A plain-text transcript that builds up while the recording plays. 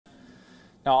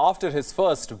Now, after his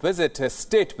first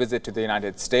state visit to the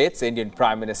United States, Indian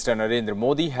Prime Minister Narendra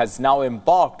Modi has now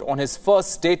embarked on his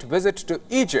first state visit to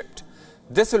Egypt.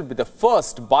 This will be the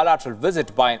first bilateral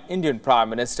visit by an Indian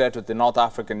Prime Minister to the North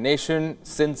African nation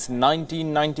since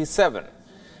 1997.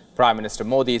 Prime Minister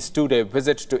Modi's two-day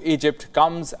visit to Egypt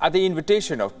comes at the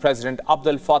invitation of President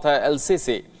Abdel Fattah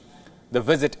el-Sisi. The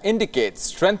visit indicates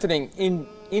strengthening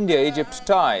India-Egypt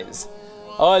ties.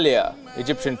 Earlier,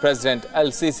 Egyptian President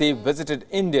el-Sisi visited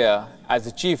India as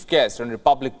a chief guest on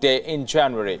Republic Day in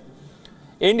January.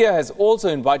 India has also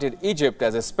invited Egypt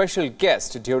as a special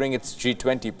guest during its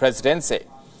G20 presidency.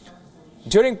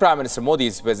 During Prime Minister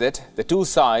Modi's visit, the two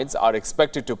sides are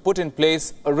expected to put in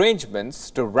place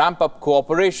arrangements to ramp up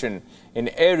cooperation in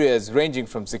areas ranging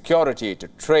from security to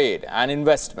trade and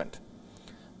investment.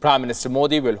 Prime Minister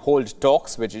Modi will hold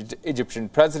talks with Egyptian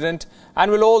President and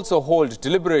will also hold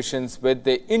deliberations with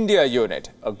the India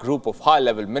Unit, a group of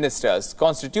high-level ministers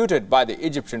constituted by the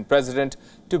Egyptian President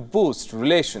to boost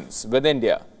relations with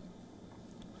India.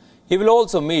 He will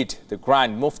also meet the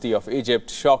Grand Mufti of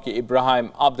Egypt, Sheikh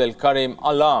Ibrahim Abdel Karim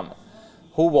Alam,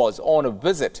 who was on a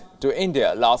visit to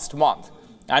India last month,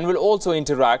 and will also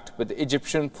interact with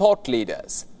Egyptian thought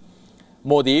leaders.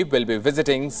 Modi will be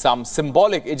visiting some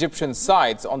symbolic Egyptian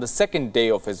sites on the second day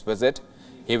of his visit.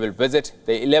 He will visit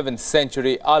the 11th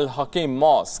Century Al-Hakim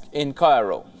mosque in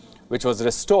Cairo, which was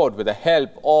restored with the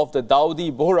help of the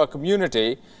Dawoodi Bohra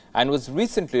community and was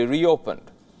recently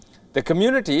reopened. The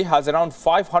community has around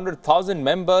 500,000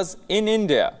 members in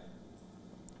India.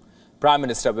 Prime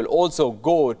Minister will also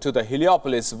go to the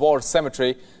Heliopolis War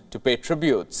Cemetery to pay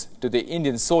tributes to the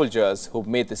Indian soldiers who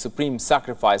made the supreme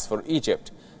sacrifice for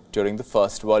Egypt during the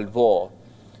First World War.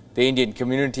 The Indian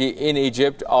community in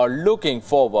Egypt are looking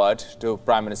forward to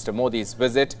Prime Minister Modi's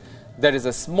visit. There is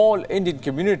a small Indian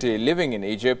community living in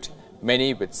Egypt,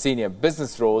 many with senior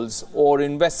business roles or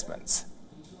investments.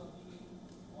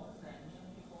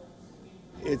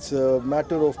 It's a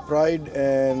matter of pride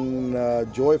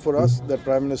and joy for us that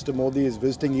Prime Minister Modi is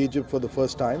visiting Egypt for the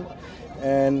first time.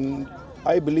 And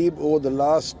I believe over the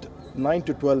last 9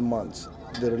 to 12 months,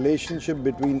 the relationship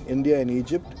between India and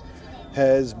Egypt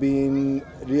has been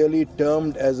really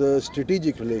termed as a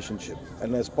strategic relationship.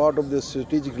 And as part of this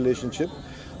strategic relationship,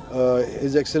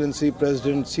 His Excellency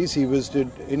President Sisi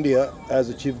visited India as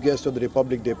a chief guest of the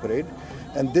Republic Day parade.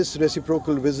 And this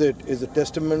reciprocal visit is a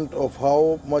testament of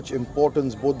how much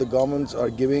importance both the governments are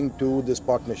giving to this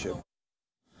partnership.